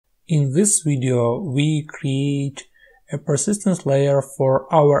In this video, we create a persistence layer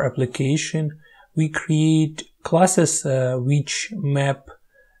for our application. We create classes which map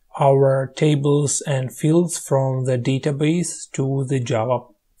our tables and fields from the database to the Java.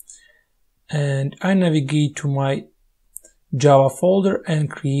 And I navigate to my Java folder and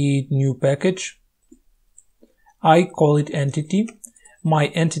create new package. I call it entity. My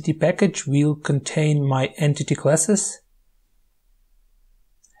entity package will contain my entity classes.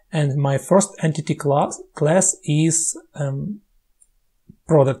 And my first entity class is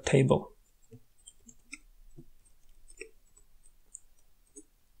product table.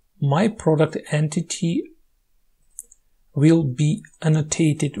 My product entity will be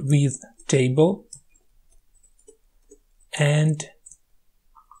annotated with table and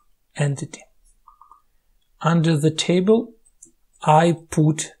entity. Under the table, I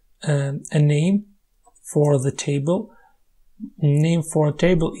put a name for the table. Name for a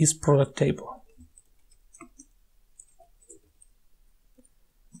table is product table.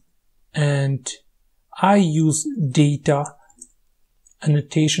 And I use data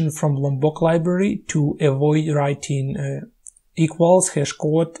annotation from Lombok library to avoid writing equals, hash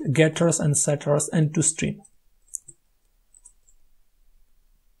code, getters and setters and to string.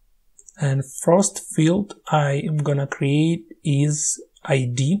 And first field I am gonna create is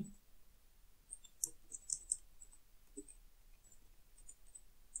ID.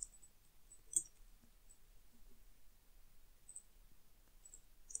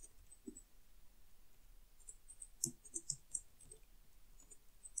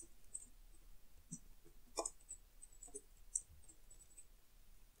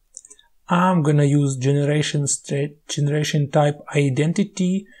 I'm gonna use generation type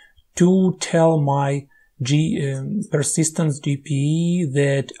identity to tell my persistence JPA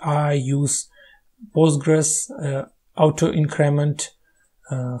that I use Postgres auto increment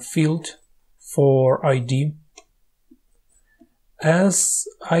field for ID. As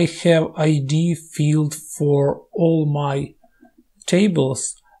I have ID field for all my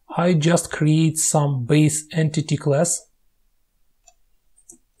tables, I just create some base entity class.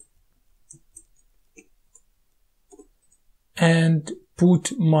 And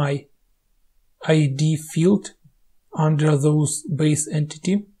put my ID field under those base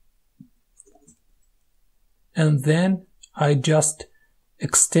entity. And then I just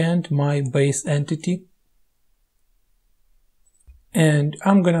extend my base entity. And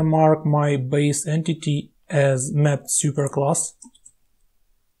I'm gonna mark my base entity as mapped superclass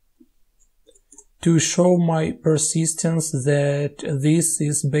to show my persistence that this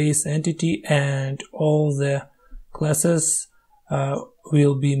is base entity and all the classes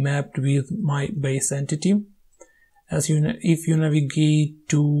will be mapped with my base entity. If you navigate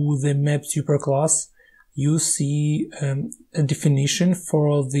to the map superclass, you see a definition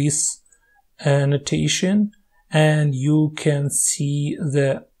for this annotation, and you can see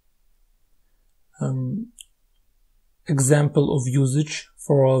the example of usage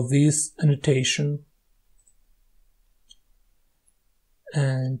for this annotation.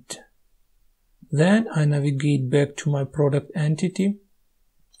 And then I navigate back to my product entity.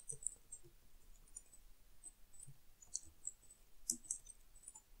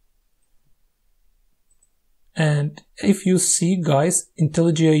 And if you see, guys,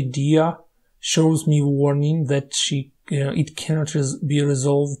 IntelliJ IDEA shows me warning that it cannot be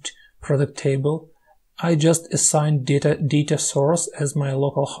resolved product table. I just assign data source as my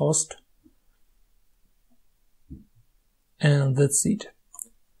local host. And that's it.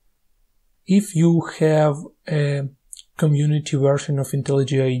 If you have a community version of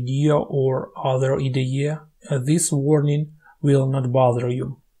IntelliJ IDEA or other IDE, this warning will not bother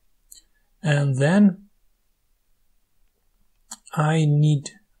you. And then I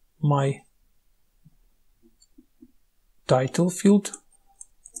need my title field.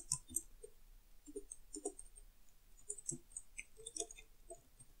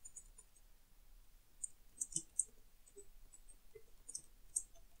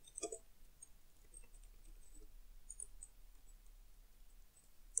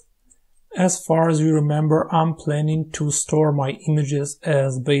 As far as you remember, I'm planning to store my images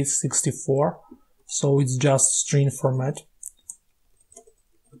as base64, so it's just string format.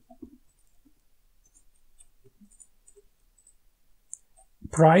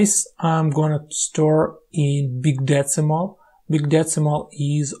 Price I'm gonna store in big decimal. Big decimal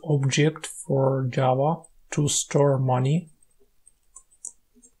is object for Java to store money.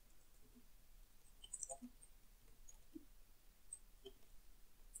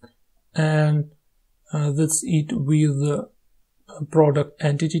 And that's it with the product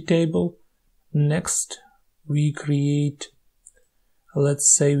entity table. Next, we create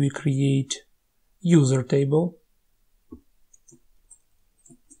let's say we create user table,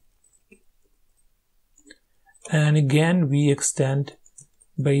 and again we extend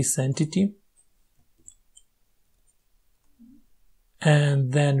base entity,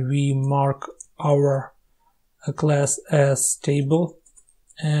 and then we mark our class as table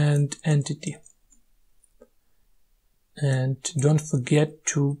and entity. And don't forget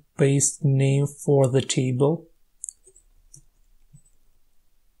to paste name for the table.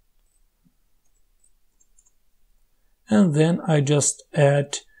 And then I just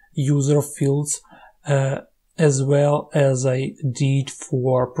add user fields as well as I did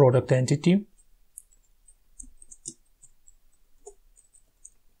for product entity.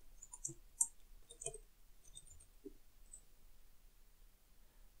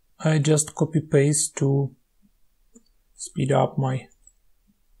 I just copy paste to speed up my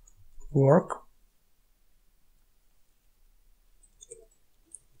work.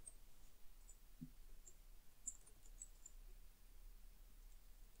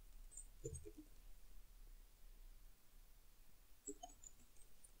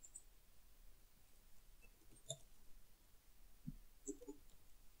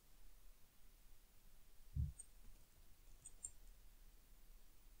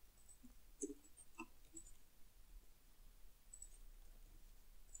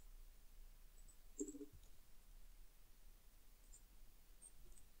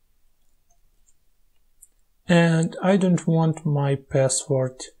 And I don't want my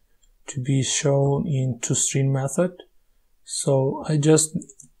password to be shown in toString method, so I just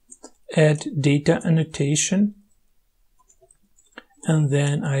add data annotation, and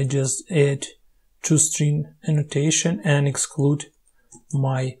then I just add toString annotation and exclude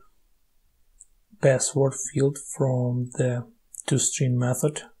my password field from the toString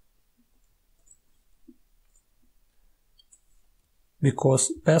method,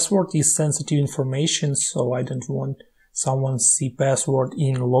 because password is sensitive information, so I don't want someone to see password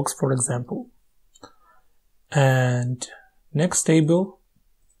in logs, for example. And next table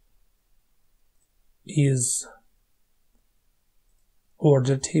is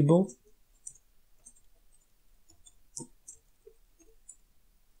order table.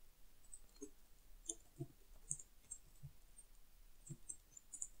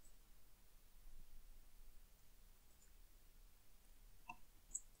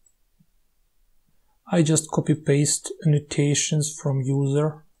 I just copy paste annotations from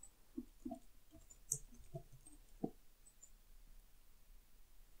user.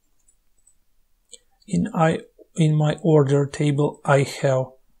 In my order table I have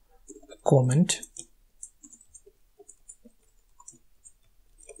a comment,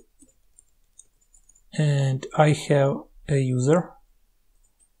 and I have a user,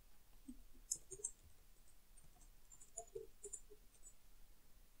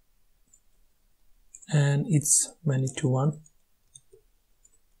 and it's many to one.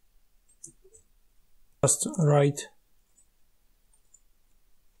 Just write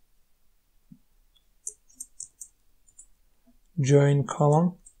join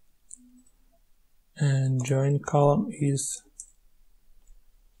column, and join column is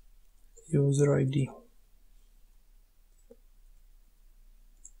user ID.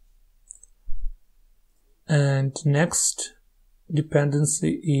 And next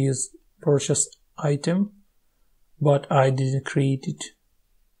dependency is purchase item, but I didn't create it.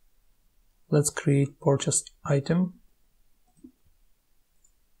 Let's create purchase item.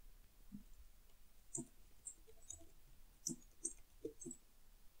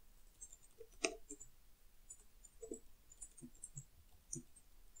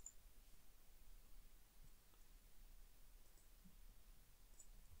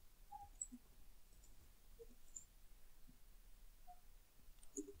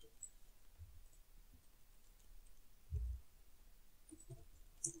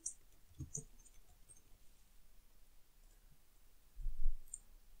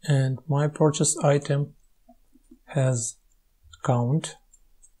 And my purchase item has count,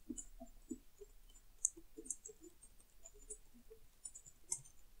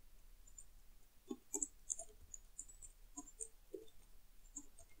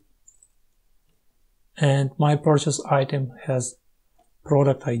 and my purchase item has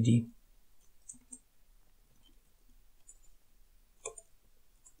product ID.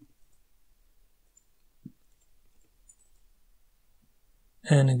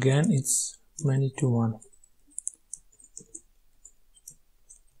 And again it's many to one.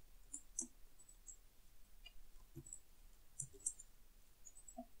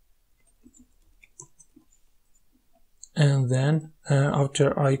 And then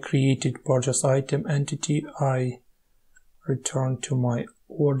after I created purchase item entity, I return to my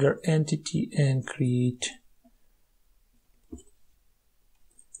order entity and create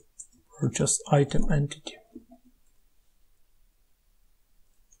purchase item entity.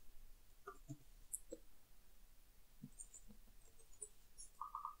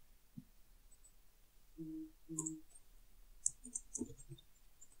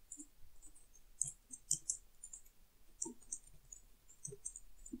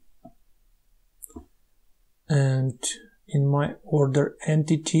 And in my order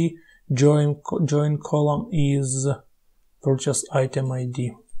entity, join column is purchase item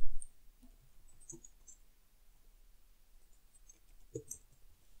ID.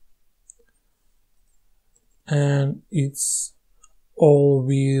 And it's all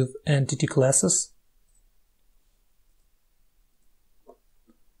with entity classes.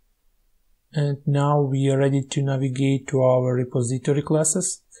 And now we are ready to navigate to our repository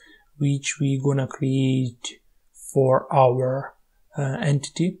classes, which we're gonna create for our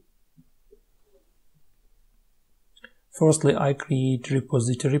entity. Firstly, I create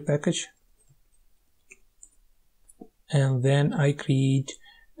repository package, and then I create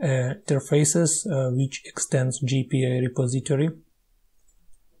interfaces which extends JPA repository.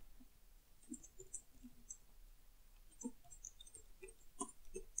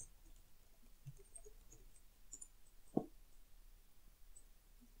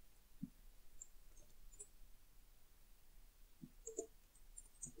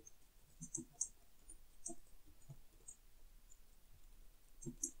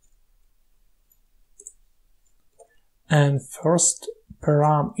 And first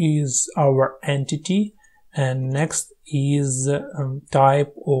param is our entity, and next is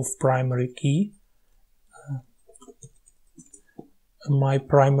type of primary key. My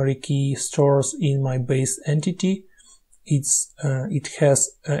primary key stores in my base entity. It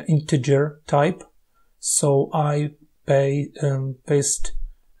has integer type, so I paste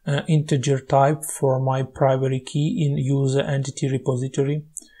integer type for my primary key in user entity repository.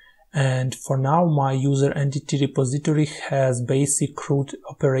 And for now, my user entity repository has basic root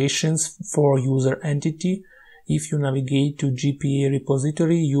operations for user entity. If you navigate to JPA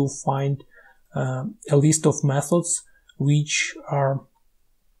repository, you find a list of methods which are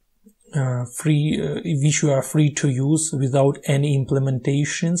which you are free to use without any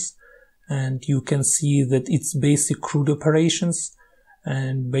implementations. And you can see that it's basic root operations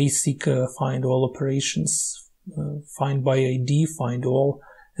and basic find all operations, find by ID, find all,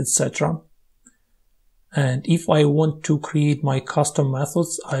 etc. And if I want to create my custom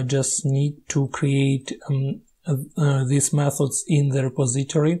methods, I just need to create these methods in the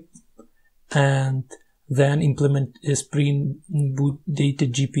repository and then implement Spring Data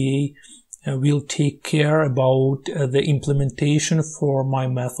JPA will take care about the implementation for my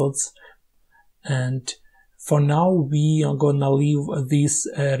methods. And for now, we are gonna leave these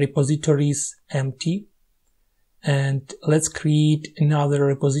repositories empty. And let's create another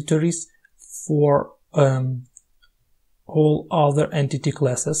repositories for all other entity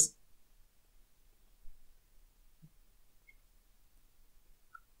classes.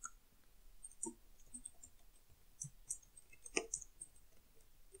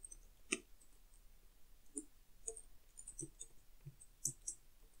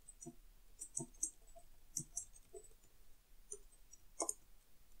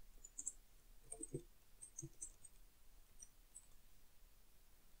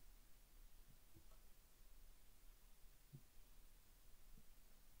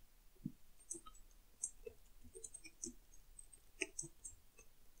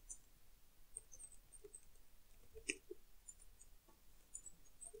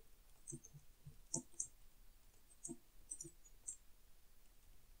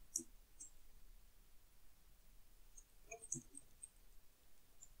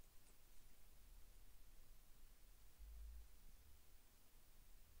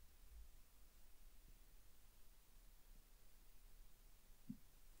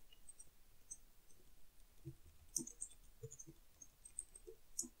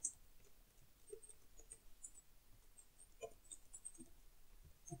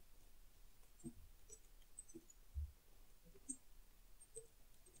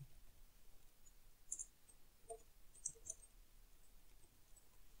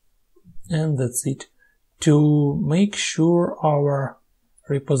 And that's it. To make sure our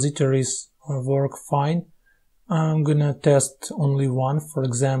repositories work fine, I'm gonna test only one, for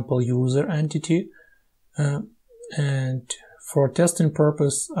example, user entity. And for testing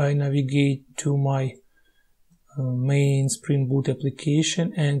purpose, I navigate to my main Spring Boot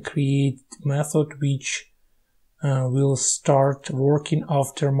application and create method which will start working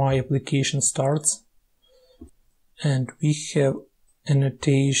after my application starts. and we have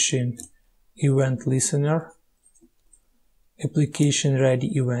annotation event listener, application ready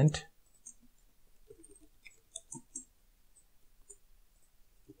event.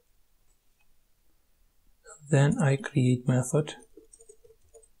 Then I create method.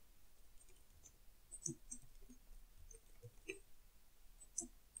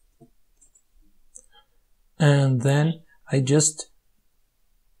 And then I just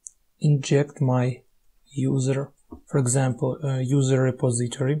inject my user, for example, user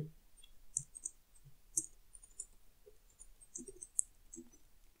repository.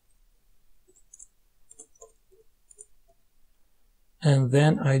 And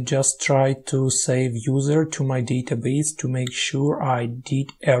then I just try to save user to my database to make sure I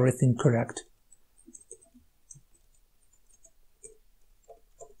did everything correct.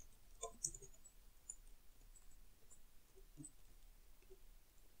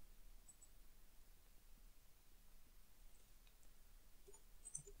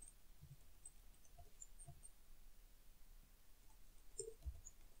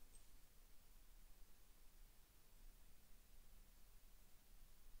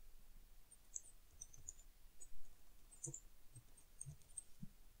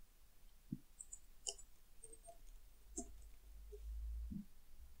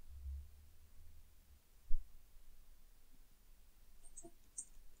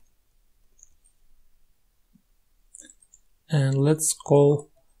 And let's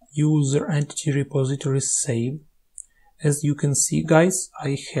call user entity repository save. As you can see, guys,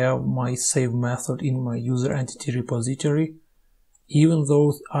 I have my save method in my user entity repository, even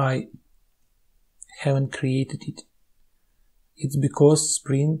though I haven't created it. It's because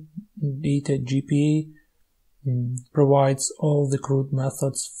Spring Data JPA provides all the CRUD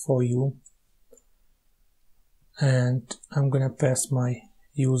methods for you. And I'm gonna pass my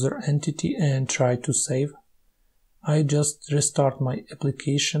user entity and try to save. I just restart my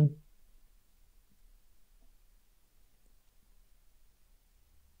application.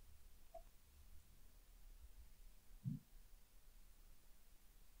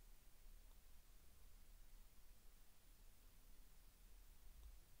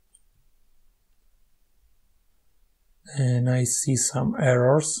 And I see some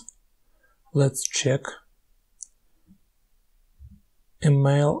errors. Let's check.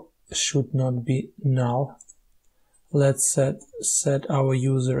 Email should not be null. Let's set our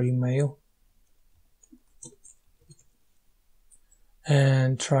user email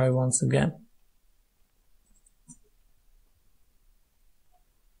and try once again.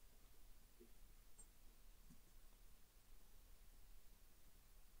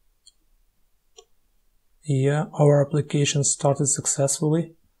 Yeah, our application started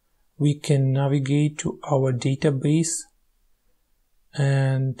successfully. We can navigate to our database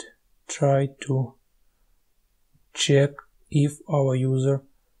and try to check if our user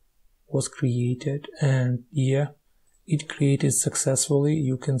was created, and yeah, it created successfully.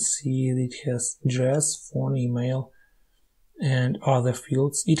 You can see it has address, phone, email, and other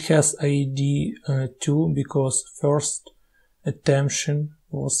fields. It has ID too, because first attempt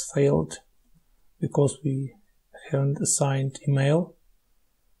was failed because we haven't assigned email.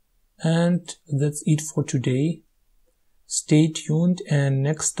 And that's it for today. Stay tuned, and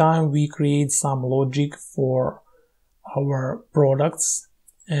next time we create some logic for our products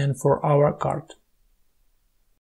and for our cart.